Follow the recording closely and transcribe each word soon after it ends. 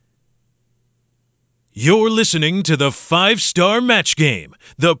You're listening to the 5-Star Match Game,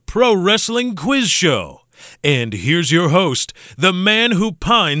 the pro wrestling quiz show. And here's your host, the man who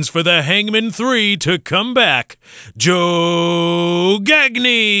pines for the Hangman 3 to come back, Joe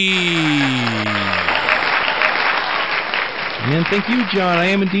Gagney. And thank you, John. I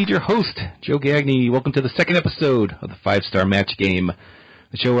am indeed your host, Joe Gagney. Welcome to the second episode of the 5-Star Match Game,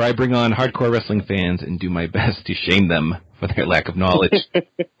 the show where I bring on hardcore wrestling fans and do my best to shame them for their lack of knowledge.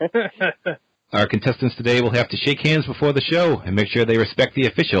 Our contestants today will have to shake hands before the show and make sure they respect the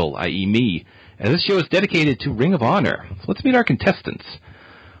official, i.e. me, as this show is dedicated to Ring of Honor. So let's meet our contestants.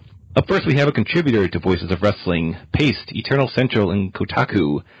 Up first, we have a contributor to Voices of Wrestling, Paste, Eternal Central, and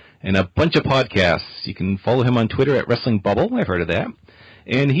Kotaku, and a bunch of podcasts. You can follow him on Twitter at Wrestling Bubble. I've heard of that.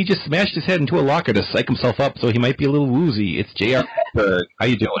 And he just smashed his head into a locker to psych himself up, so he might be a little woozy. It's J.R. Goldberg. How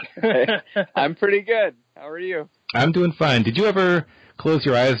you doing? I'm pretty good. How are you? I'm doing fine. Did you ever close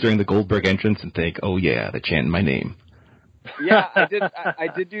your eyes during the Goldberg entrance and think, oh yeah, they're chanting my name? Yeah, I did. I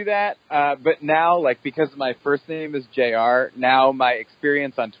did do that, but now, like, because my first name is JR, now my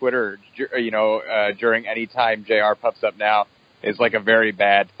experience on Twitter, during any time JR pops up now, is like a very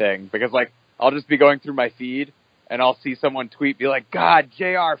bad thing, because like I'll just be going through my feed and I'll see someone tweet, be like, "God,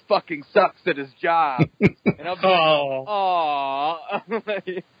 JR fucking sucks at his job," and I'll be like,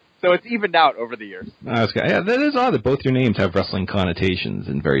 "Aww." So it's evened out over the years. Yeah, that is odd that both your names have wrestling connotations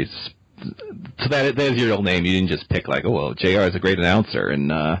and very. So that is your real name. You didn't just pick like, oh well, JR is a great announcer. In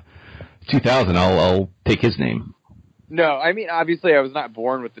 2000, I'll take his name. No, I mean obviously I was not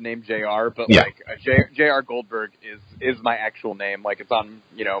born with the name JR, but yeah. like JR Goldberg is my actual name. Like it's on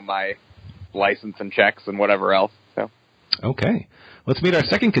my license and checks and whatever else. So. Okay. Let's meet our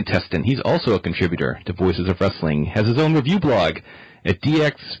second contestant. He's also a contributor to Voices of Wrestling, has his own review blog at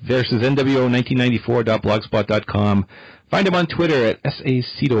dxvsnwo1994.blogspot.com. Find him on Twitter at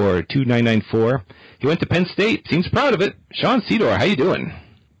sacedor2994. He went to Penn State. Seems proud of it. Sean Cedor, how you doing?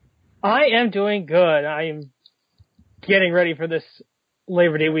 I am doing good. I am getting ready for this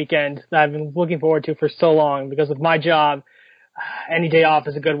Labor Day weekend that I've been looking forward to for so long because of my job. Any day off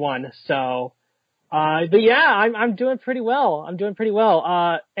is a good one. So, but yeah, I'm doing pretty well.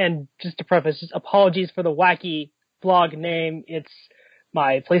 And just to preface, just apologies for the wacky blog name. It's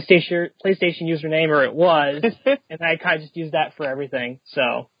my PlayStation username, or it was, and I kind of just use that for everything.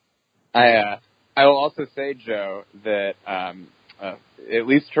 So, I will also say, Joe, that at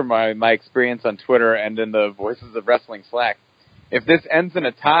least from my experience on Twitter and in the Voices of Wrestling Slack, if this ends in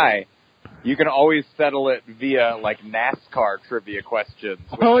a tie, you can always settle it via like NASCAR trivia questions.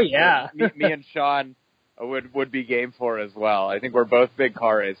 Oh yeah, me and Sean would be game for as well. I think we're both big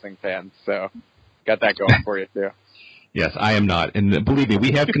car racing fans, so got that going for you too. Yes, I am not, and believe me,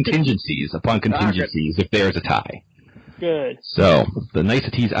 we have contingencies upon contingencies if there is a tie. Good. So, the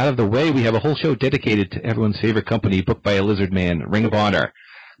niceties out of the way, we have a whole show dedicated to everyone's favorite company, booked by a lizard man, Ring of Honor.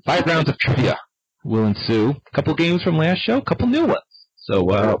 5 rounds of trivia will ensue. A couple games from last show, a couple new ones. So,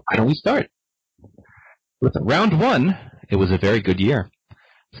 why don't we start? With round 1, it was a very good year.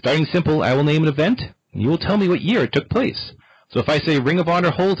 Starting simple, I will name an event, and you will tell me what year it took place. So if I say Ring of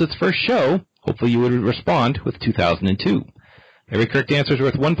Honor holds its first show, hopefully you would respond with 2002. Every correct answer is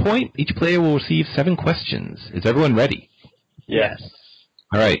worth 1 point. Each player will receive 7 questions. Is everyone ready? Yes.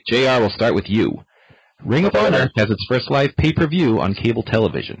 All right, JR, we'll start with you. Ring of Honor has its first live pay-per-view on cable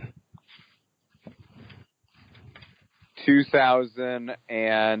television.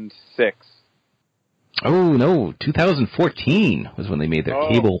 2006. Oh, no, 2014 was when they made their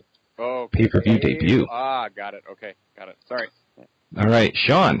cable pay-per-view debut. Got it. Okay, got it. Sorry. All right,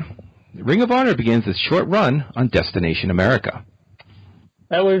 Sean. Ring of Honor begins its short run on Destination America.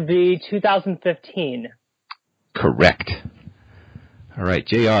 That would be 2015. Correct. All right,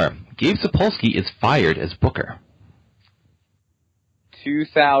 JR. Gabe Sapolsky is fired as Booker.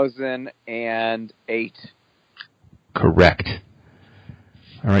 2008. Correct.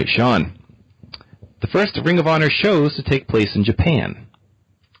 All right, Sean. The first Ring of Honor shows to take place in Japan.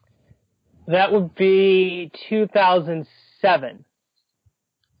 That would be 2007.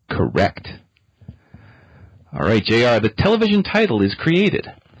 Correct. All right, JR. The television title is created.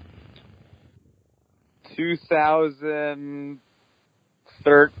 2013.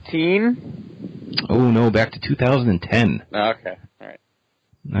 Oh, no, back to 2010. Okay, all right.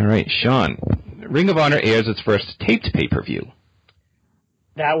 All right, Sean. Ring of Honor airs its first taped pay-per-view.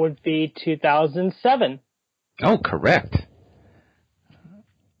 That would be 2007. Oh, correct.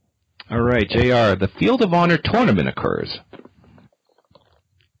 All right, JR. The Field of Honor tournament occurs.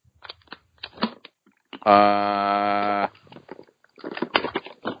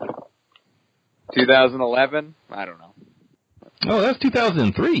 2011? I don't know. Oh, that's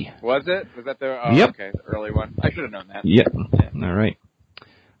 2003. Was it? Was that the? Oh, Yep. okay, the early one. I should have known that. Yep. All right.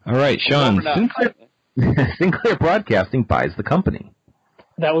 All right, Sean. Sinclair Broadcasting buys the company.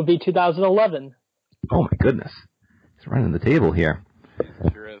 That would be 2011. Oh, my goodness. He's running the table here.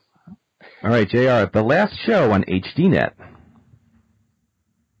 It sure is. All right, JR. The last show on HDNet.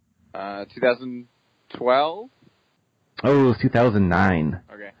 2012. Oh, it was 2009.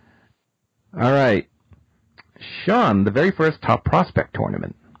 Okay. All right. Sean, the very first Top Prospect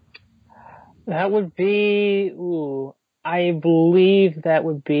tournament. That would be, I believe that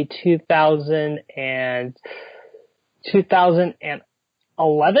would be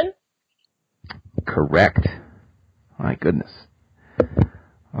 2011? Correct. My goodness.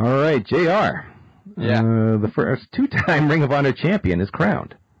 All right, JR. Yeah. The first two-time Ring of Honor champion is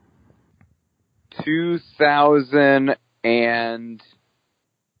crowned.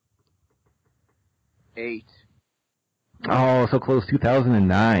 2008. Oh, so close.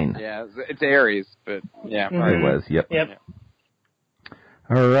 2009. Yeah, it's Aries, but yeah. It was, yep. Yep.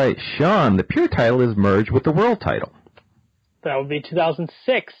 All right, Sean, the Pure title is merged with the World title. That would be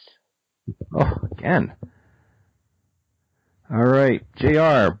 2006. Oh, again. All right,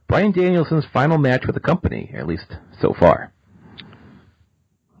 JR, Bryan Danielson's final match with the company, at least so far.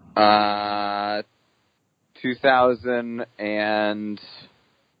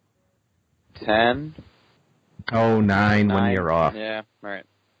 2010. Oh, 9, 1 year off. Yeah, all right.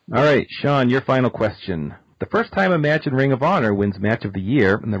 All right, Sean, your final question. The first time a match in Ring of Honor wins Match of the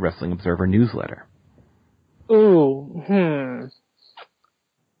Year in the Wrestling Observer newsletter.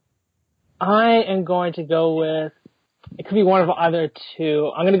 I am going to go with, it could be one of either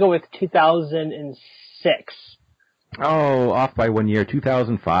two. I'm going to go with 2006. Oh, off by 1 year,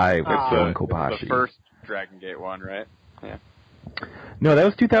 2005 with Joe and Kobashi. The first Dragon Gate one, right? Yeah. No, that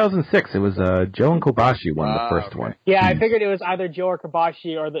was 2006. It was Joe and Kobashi won the first one. Yeah, I figured it was either Joe or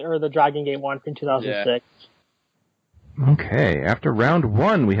Kobashi or the Dragon Gate one from 2006. Yeah. Okay, after round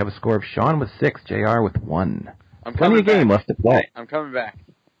 1, we have a score of Sean with 6, JR with 1. Plenty of game left to play. I'm coming back.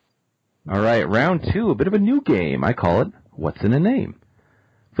 All right, round 2, a bit of a new game. I call it What's in a Name.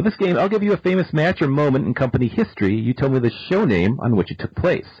 For this game, I'll give you a famous match or moment in company history. You tell me the show name on which it took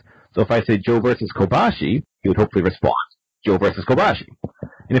place. So if I say Joe versus Kobashi, you would hopefully respond, Joe versus Kobashi.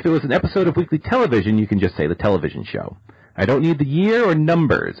 And if it was an episode of weekly television, you can just say the television show. I don't need the year or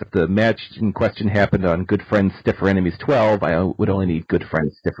numbers. If the match in question happened on Good Friends, Stiffer Enemies 12, I would only need Good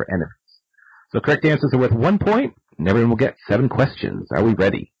Friends, Stiffer Enemies. So correct answers are worth 1 point, and everyone will get 7 questions. Are we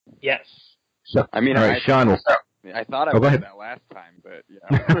ready? Yes. So, all right, Sean, we'll start. I thought I won that last time, but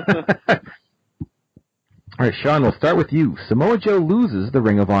yeah. All right, Sean, we'll start with you. Samoa Joe loses the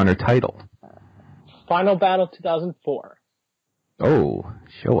Ring of Honor title. Final Battle 2004. Oh,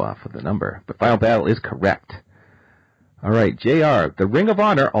 show off with the number. But Final Battle is correct. All right, JR, the Ring of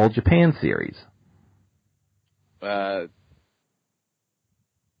Honor All Japan Series. War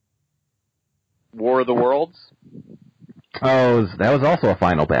of the Worlds? Oh, that was also a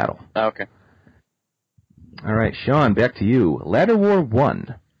Final Battle. Okay. All right, Sean, back to you. Ladder War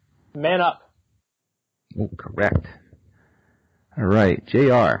 1. Man Up. Oh, correct. All right,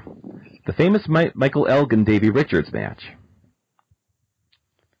 JR, the famous Michael Elgin Davey Richards match.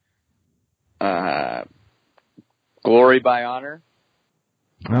 Glory by Honor.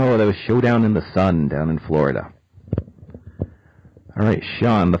 Oh, that was Showdown in the Sun down in Florida. All right,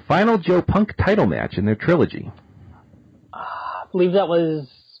 Sean, the final Joe Punk title match in their trilogy. I believe that was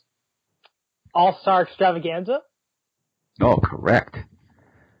All-Star Extravaganza. Oh, correct.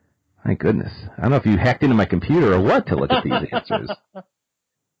 My goodness. I don't know if you hacked into my computer or what to look at these answers.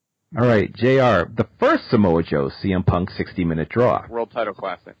 All right, JR, the first Samoa Joe CM Punk 60-minute draw. World Title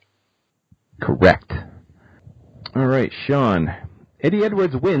Classic. Correct. All right, Sean, Eddie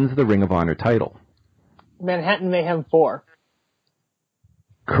Edwards wins the Ring of Honor title. Manhattan Mayhem 4.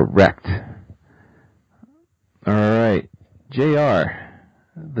 Correct. All right, JR,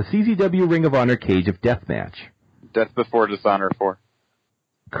 the CZW Ring of Honor Cage of Death match. Death Before Dishonor 4.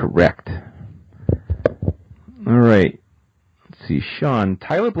 Correct. All right. Let's see, Sean,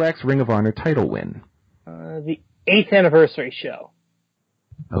 Tyler Black's Ring of Honor title win. The 8th anniversary show.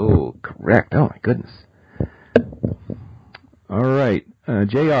 Oh, correct. Oh, my goodness. All right.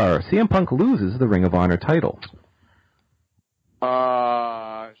 JR, CM Punk loses the Ring of Honor title.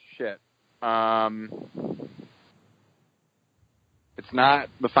 Shit. It's not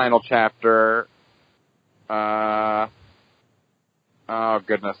the final chapter. Oh,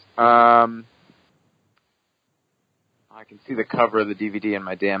 goodness. I can see the cover of the DVD in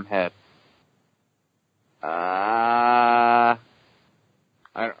my damn head.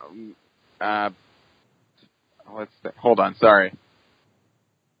 Hold on, sorry.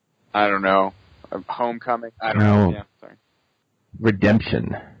 I don't know. Homecoming? I don't No. know. Yeah, sorry.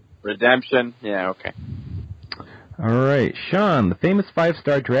 Redemption. Redemption? Yeah, okay. All right. Sean, the famous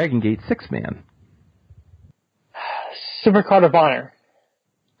 5-star Dragon Gate 6-man. Supercard of Honor.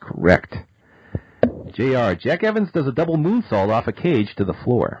 Correct. JR, Jack Evans does a double moonsault off a cage to the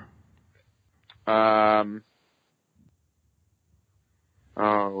floor. Oh,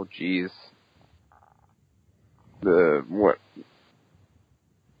 jeez. What?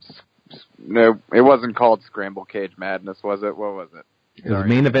 No, it wasn't called Scramble Cage Madness, was it? What was it? It was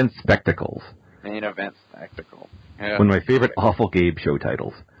Main Event Spectacles. Main Event Spectacle. Yeah. One of my favorite awful Gabe show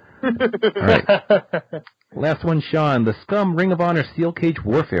titles. All right. Last one, Sean. The Scum Ring of Honor Steel Cage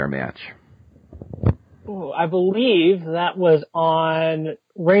Warfare match. Ooh, I believe that was on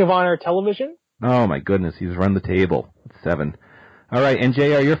Ring of Honor television. Oh, my goodness. He's run the table. 7. All right. And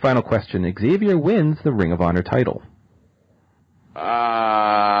JR, your final question. Xavier wins the Ring of Honor title. I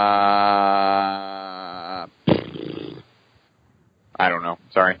don't know.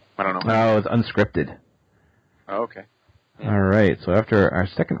 Sorry. I don't know. Oh, it's unscripted. Oh, okay. Yeah. All right. So after our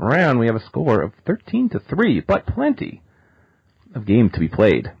second round, we have a score of 13-3, but plenty of game to be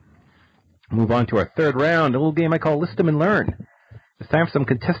played. Move on to our third round, a little game I call List 'em and Learn. It's time for some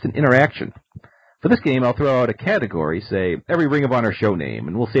contestant interaction. For this game, I'll throw out a category, say, every Ring of Honor show name,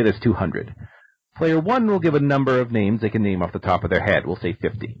 and we'll say there's 200. Player 1 will give a number of names they can name off the top of their head. We'll say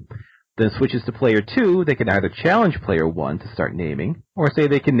 50. Then it switches to Player 2. They can either challenge Player 1 to start naming, or say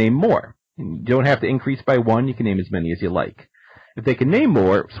they can name more. And you don't have to increase by 1. You can name as many as you like. If they can name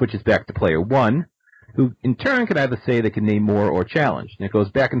more, it switches back to Player 1, who in turn can either say they can name more or challenge. And it goes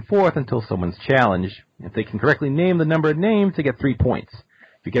back and forth until someone's challenged. If they can correctly name the number of names, they get 3 points.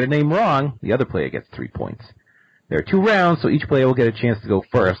 If you get a name wrong, the other player gets 3 points. There are 2 rounds, so each player will get a chance to go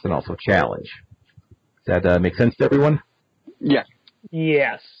first and also challenge. Does that make sense to everyone? Yeah.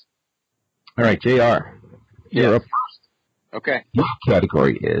 Yes. All right, JR. You're up first. Okay. Your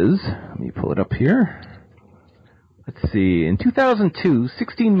category is, let me pull it up here. Let's see. In 2002,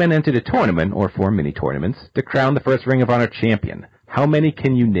 16 men entered a tournament, or 4 mini-tournaments, to crown the first Ring of Honor champion. How many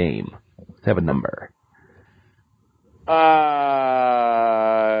can you name? Let's have a number.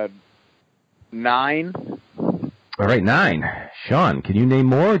 9. All right, 9. Sean, can you name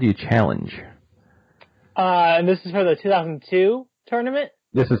more, or do you challenge? And this is for the 2002 tournament?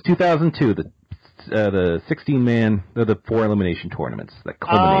 This is 2002, the 16-man, the 4 elimination tournaments that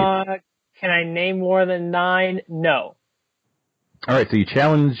culminated. Can I name more than 9? No. All right, so you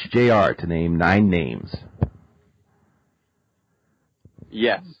challenge JR to name 9 names.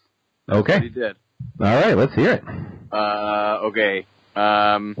 Yes. Okay. What he did. All right, let's hear it. Okay.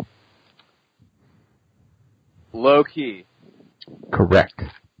 Low Key. Correct.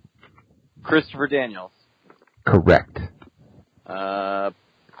 Christopher Daniels. Correct. Spanky.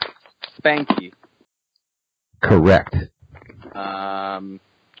 Correct.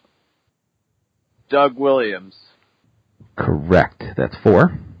 Doug Williams. Correct. That's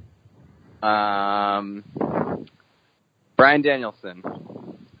 4. Bryan Danielson.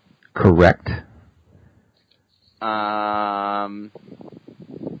 Correct.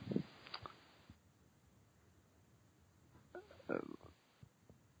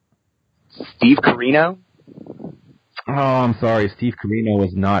 Steve Corino. Oh, I'm sorry. Steve Corino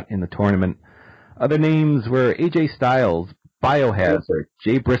was not in the tournament. Other names were AJ Styles, Biohazard,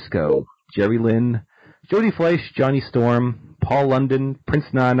 Jay Briscoe, Jerry Lynn, Jody Fleisch, Johnny Storm, Paul London,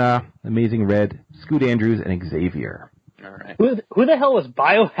 Prince Nana, Amazing Red, Scoot Andrews, and Xavier. All right. Who the hell was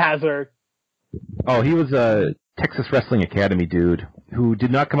Biohazard? Oh, he was a Texas Wrestling Academy dude who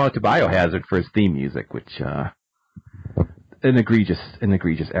did not come out to Biohazard for his theme music, which an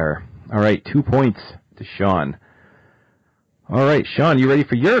egregious error. All right, 2 points to Sean. All right, Sean, you ready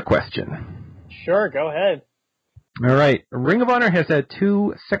for your question? Sure, go ahead. All right. Ring of Honor has had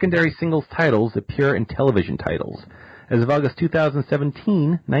 2 secondary singles titles that appear in television titles. As of August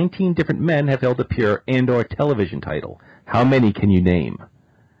 2017, 19 different men have held a pure and/or television title. How many can you name?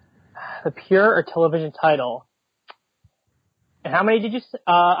 The pure or television title. And how many did you say?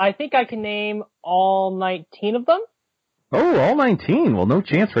 I think I can name all 19 of them. Oh, all 19. Well, no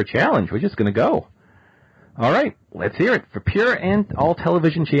chance for a challenge. We're just going to go. All right. Let's hear it for pure and all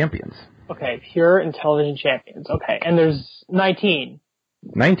television champions. Okay, pure and television champions. Okay, and there's 19.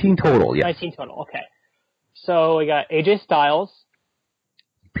 19 total, yes. 19 total, okay. So we got AJ Styles.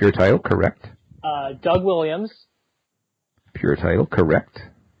 Pure title, correct. Doug Williams. Pure title, correct.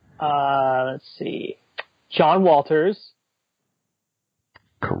 Let's see. John Walters.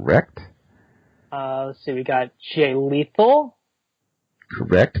 Correct. Let's see, we got Jay Lethal.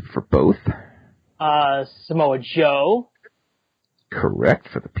 Correct for both. Samoa Joe. Correct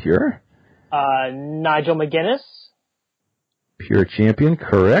for the Pure. Nigel McGuinness. Pure champion,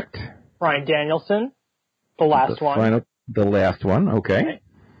 correct. Bryan Danielson, the last one. The last one, okay.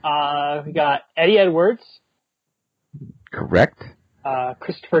 We got Eddie Edwards. Correct.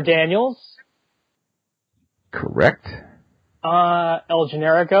 Christopher Daniels. Correct. El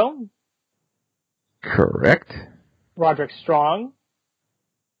Generico. Correct. Roderick Strong.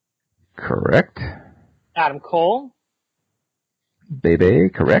 Correct. Adam Cole. Bebe,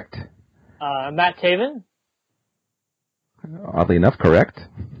 correct. Matt Taven. Oddly enough, correct.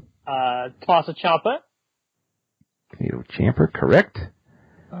 Tommaso Ciampa. Ciampa, correct.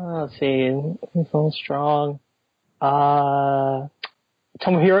 Let's see. Who's strong? Tomohiro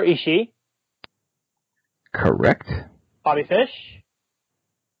Ishii. Correct. Bobby Fish.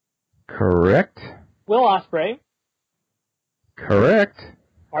 Correct. Will Ospreay. Correct.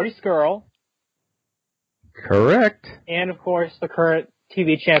 Marty Scurll. Correct. And, of course, the current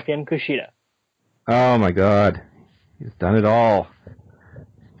TV champion, Kushida. Oh, my God. He's done it all.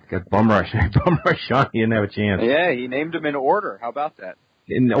 He's got bum rush. Bum rush Sean. He didn't have a chance. Yeah, he named him in order. How about that?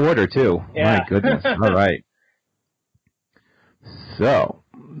 In order, too. Yeah. My goodness. All right. So,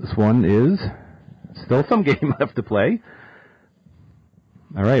 this one is still some game left to play.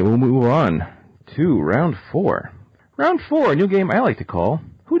 All right, we'll move on to round 4. Round 4, a new game I like to call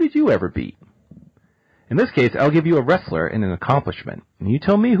Who Did You Ever Beat? In this case, I'll give you a wrestler and an accomplishment, and you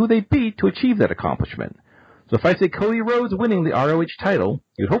tell me who they beat to achieve that accomplishment. So if I say Cody Rhodes winning the ROH title,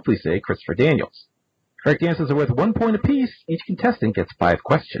 you'd hopefully say Christopher Daniels. Correct answers are worth 1 point apiece. Each contestant gets 5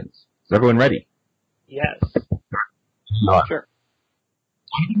 questions. Is everyone ready? Yes. Sure.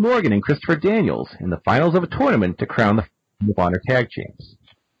 Andy Morgan and Christopher Daniels in the finals of a tournament to crown the Ring of Honor Tag Champs.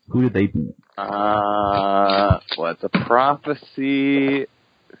 Who did they beat? What's a prophecy?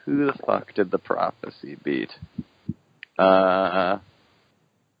 Who the fuck did the prophecy beat? That's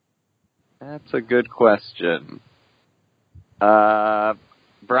a good question. Bryan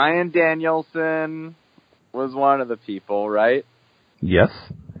Danielson was one of the people, right? Yes.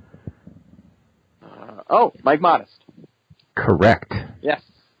 Mike Modest. Correct. Yes.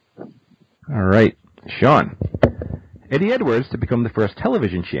 All right. Sean. Eddie Edwards to become the first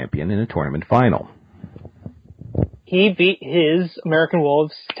television champion in a tournament final. He beat his American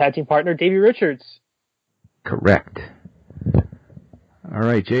Wolves tag team partner, Davey Richards. Correct. All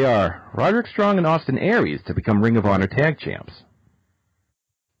right, JR. Roderick Strong and Austin Aries to become Ring of Honor Tag Champs.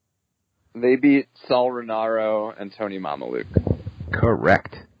 They beat Saul Renaro and Tony Mamaluke.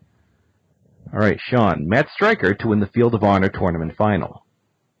 Correct. All right, Sean. Matt Striker to win the Field of Honor tournament final.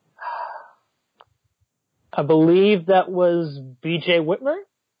 I believe that was B.J. Whitmer.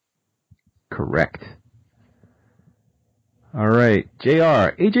 Correct. All right,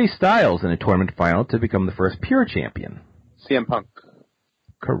 JR. AJ Styles in a tournament final to become the first pure champion. CM Punk.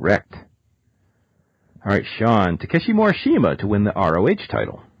 Correct. All right, Sean. Takeshi Morishima to win the ROH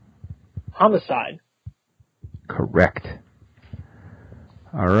title. Homicide. Correct.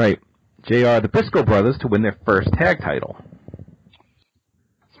 All right, JR. The Briscoe brothers to win their first tag title.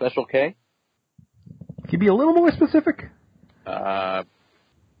 Special K. Can you be a little more specific?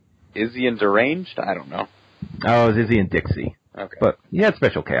 Izzy and Deranged? I don't know. Oh, it was Izzy and Dixie. Okay. But you had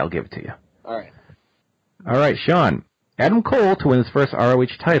Special K. I'll give it to you. All right. All right, Sean. Adam Cole to win his first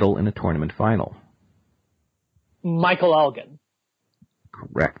ROH title in a tournament final. Michael Elgin.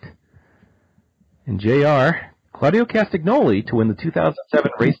 Correct. And JR. Claudio Castagnoli to win the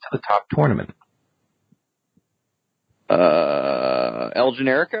 2007 Race to the Top tournament. El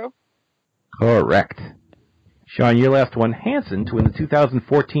Generico? Correct. Sean, your last one. Hansen to win the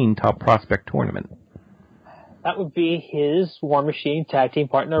 2014 Top Prospect tournament. That would be his War Machine tag team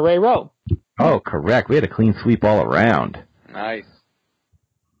partner, Ray Rowe. Oh, correct. We had a clean sweep all around. Nice.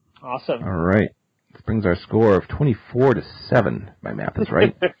 Awesome. All right. This brings our score of 24-7, if my math is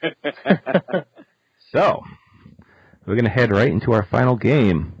right. So, we're going to head right into our final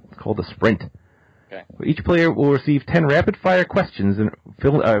game. It's called the Sprint. Okay. Each player will receive 10 rapid-fire questions and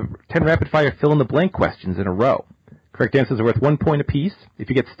 10 rapid-fire fill-in-the-blank questions in a row. Correct answers are worth 1 point apiece. If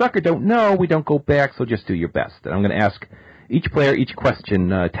you get stuck or don't know, we don't go back, so just do your best. And I'm going to ask each player each question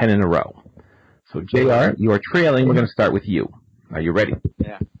 10 in a row. So, JR, you are trailing. We're going to start with you. Are you ready?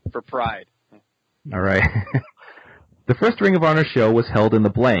 Yeah, for pride. All right. The first Ring of Honor show was held in the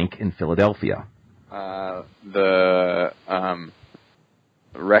blank in Philadelphia. The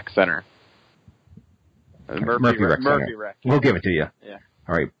Rec Center. Murphy Rec Center. Murphy Rec. We'll give it to you. Yeah.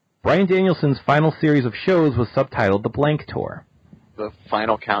 All right. Bryan Danielson's final series of shows was subtitled The Blank Tour. The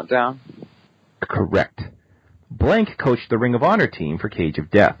Final Countdown. Correct. Blank coached the Ring of Honor team for Cage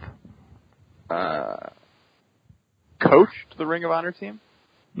of Death. coached the Ring of Honor team?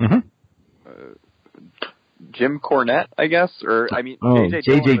 Mm-hmm. Jim Cornette, I guess, or I mean,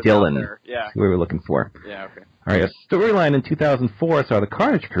 J.J. Dillon. Yeah. That's what we were looking for. Yeah. Okay. All right. A storyline in 2004 saw the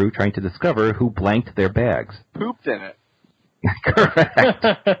Carnage Crew trying to discover who blanked their bags. Pooped in it.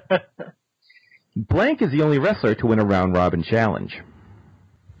 Correct. Blank is the only wrestler to win a round robin challenge.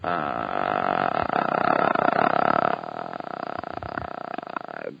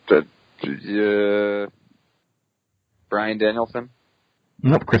 Bryan Danielson.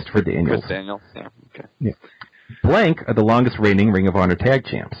 Nope, Christopher Daniels. Chris Daniels. Yeah. Okay. Yeah. Blank are the longest reigning Ring of Honor tag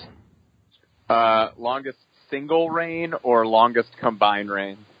champs. Longest single reign or longest combined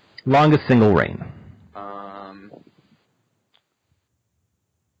reign? Longest single reign.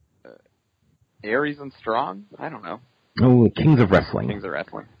 Aries and Strong? I don't know. Oh, Kings of Wrestling. Kings of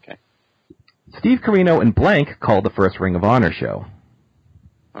Wrestling. Okay. Steve Corino and Blank called the first Ring of Honor show.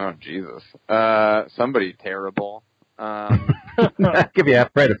 Oh, Jesus. Somebody terrible. I'll give you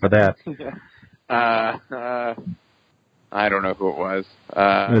half credit for that. I don't know who it was.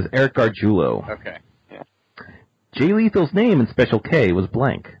 It was Eric Gargiulo. Okay. Yeah. Jay Lethal's name in Special K was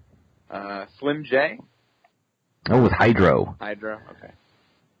Blank. Slim J? Oh, it was Hydro. Hydro, okay.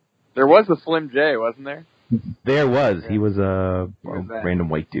 There was a Slim J, wasn't there? There was. Yeah. He was a random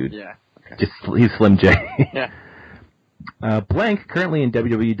white dude. Yeah. Okay. He's Slim J. Yeah. Blank, currently in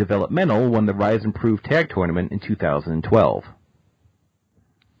WWE Developmental, won the Rise and Prove Tag Tournament in 2012.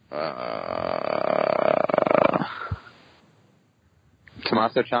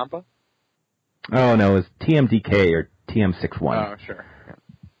 Tommaso Ciampa? Oh, no, it was TMDK or TM61. Oh, sure. Yeah.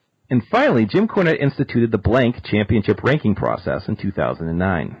 And finally, Jim Cornette instituted the Blank Championship ranking process in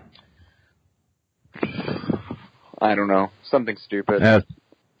 2009. I don't know. Something stupid.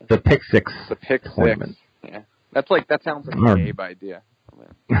 The Pick Six. The Pick tournament. Six. Yeah. That sounds like a Gabe idea.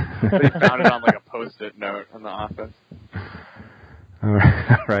 They found it on like a Post-it note in the office. All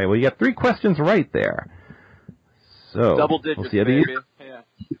right. Well, you got 3 questions right there. So double digits, we'll see baby. Yeah.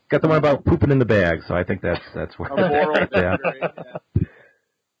 Got the one about pooping in the bag, so I think that's where. A moral victory. Yeah.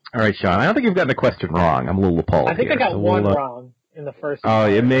 All right, Sean. I don't think you've gotten a question wrong. I'm a little appalled. I think here, I got so one wrong in the first. Oh,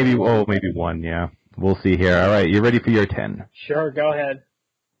 yeah, maybe one. Yeah, we'll see here. All right, you ready for your 10? Sure, go ahead.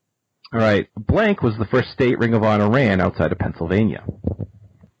 All right. Blank was the first state Ring of Honor ran outside of Pennsylvania.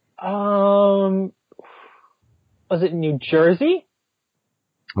 Was it New Jersey?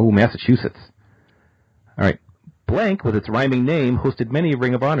 Oh, Massachusetts. All right. Blank, with its rhyming name, hosted many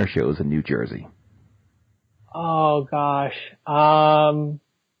Ring of Honor shows in New Jersey. Oh gosh. Was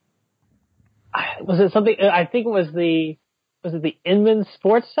it something? I think it was the Inman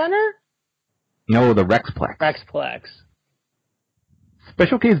Sports Center? No, the Rexplex. Rexplex.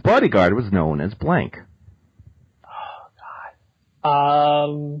 Special K's bodyguard was known as Blank. Oh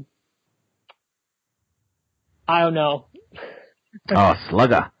God. I don't know. Oh,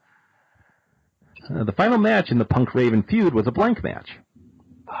 Slugger. The final match in the Punk Raven feud was a Blank match.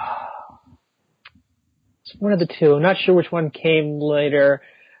 It's one of the two. I'm not sure which one came later.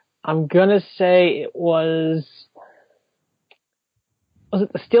 I'm gonna say it was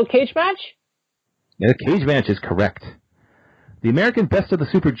it the steel cage match? Yeah, the cage match is correct. The American Best of the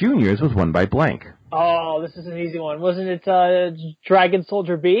Super Juniors was won by Blank. Oh, this is an easy one. Wasn't it Dragon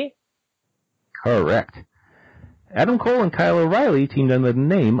Soldier B? Correct. Adam Cole and Kyle O'Reilly teamed under the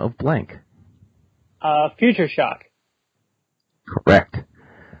name of Blank. Future Shock. Correct.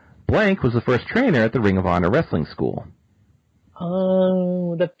 Blank was the first trainer at the Ring of Honor Wrestling School.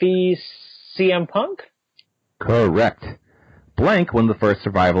 Would that be CM Punk? Correct. Blank won the first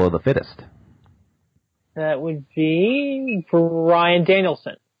Survival of the Fittest. That would be Bryan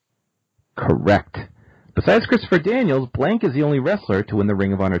Danielson. Correct. Besides Christopher Daniels, Blank is the only wrestler to win the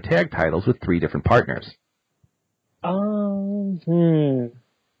Ring of Honor tag titles with 3 different partners.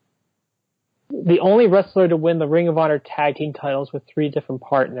 The only wrestler to win the Ring of Honor tag team titles with 3 different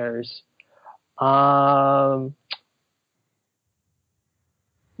partners.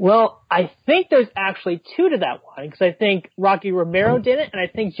 Well, I think there's actually 2 to that one, because I think Rocky Romero did it, and I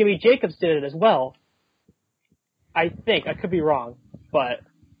think Jimmy Jacobs did it as well. I think. I could be wrong, but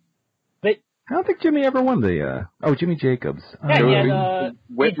I don't think Jimmy ever won the, Jimmy Jacobs.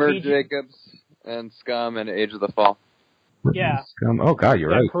 Whitmer Jacobs and Scum and Age of the Fall. Yeah. Scum. Oh, God, you're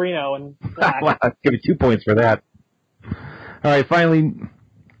right. Corino and Black. Wow, I'll give you 2 points for that. All right, finally,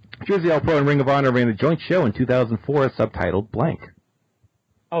 Jersey All Pro and Ring of Honor ran a joint show in 2004 subtitled Blank.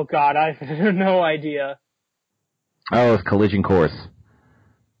 Oh, God, I have no idea. Oh, it's Collision Course.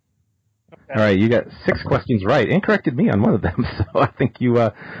 Okay. All right, you got 6 questions right and corrected me on one of them, so I think you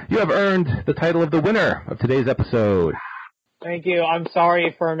have earned the title of the winner of today's episode. Thank you. I'm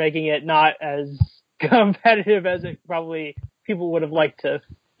sorry for making it not as competitive as it probably people would have liked to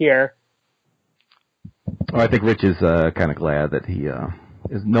hear. Well, I think Rich is kind of glad that he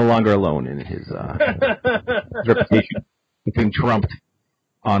is no longer alone in his reputation of being trumped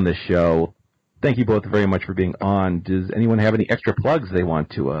on the show. Thank you both very much for being on. Does anyone have any extra plugs they want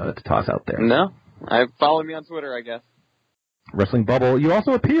to toss out there? No. Follow me on Twitter, I guess. Wrestling Bubble. You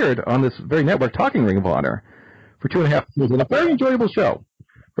also appeared on this very network talking Ring of Honor for 2.5 years in a very enjoyable show.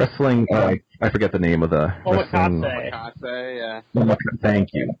 Wrestling, I forget the name of the wrestling. Omakase, yeah.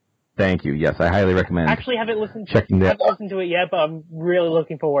 Thank you. Yes, I highly recommend. Actually, haven't listened to it yet, but I'm really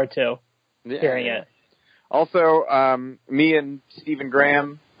looking forward to hearing it. Also, me and Stephen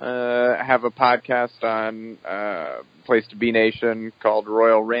Graham have a podcast on Place to Be Nation called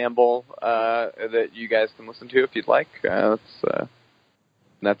Royal Ramble that you guys can listen to if you'd like.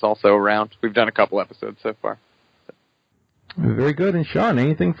 That's also around. We've done a couple episodes so far. Very good. And Sean,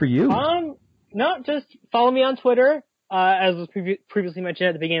 anything for you? No, just follow me on Twitter, as was previously mentioned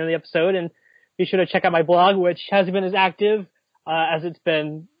at the beginning of the episode, and be sure to check out my blog, which hasn't been as active as it's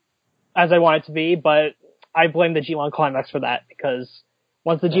been as I want it to be, but I blame the G1 Climax for that, because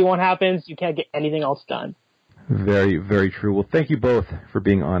once the G1 happens, you can't get anything else done. Very, very true. Well, thank you both for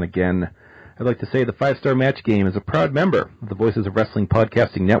being on again. I'd like to say the 5-Star Match Game is a proud member of the Voices of Wrestling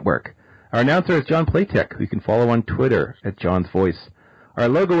Podcasting Network. Our announcer is John Playtech, who you can follow on Twitter at John's Voice. Our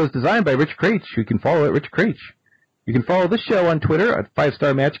logo was designed by Rich Craich, who you can follow at Rich Craich. You can follow this show on Twitter at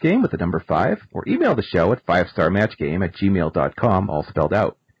 5-Star Match Game with the number 5, or email the show at 5starmatchgame@gmail.com, all spelled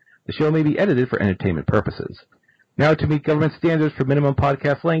out. The show may be edited for entertainment purposes. Now, to meet government standards for minimum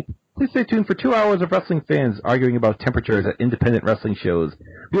podcast length, please stay tuned for 2 hours of wrestling fans arguing about temperatures at independent wrestling shows.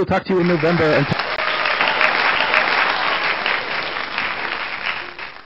 We will talk to you in November.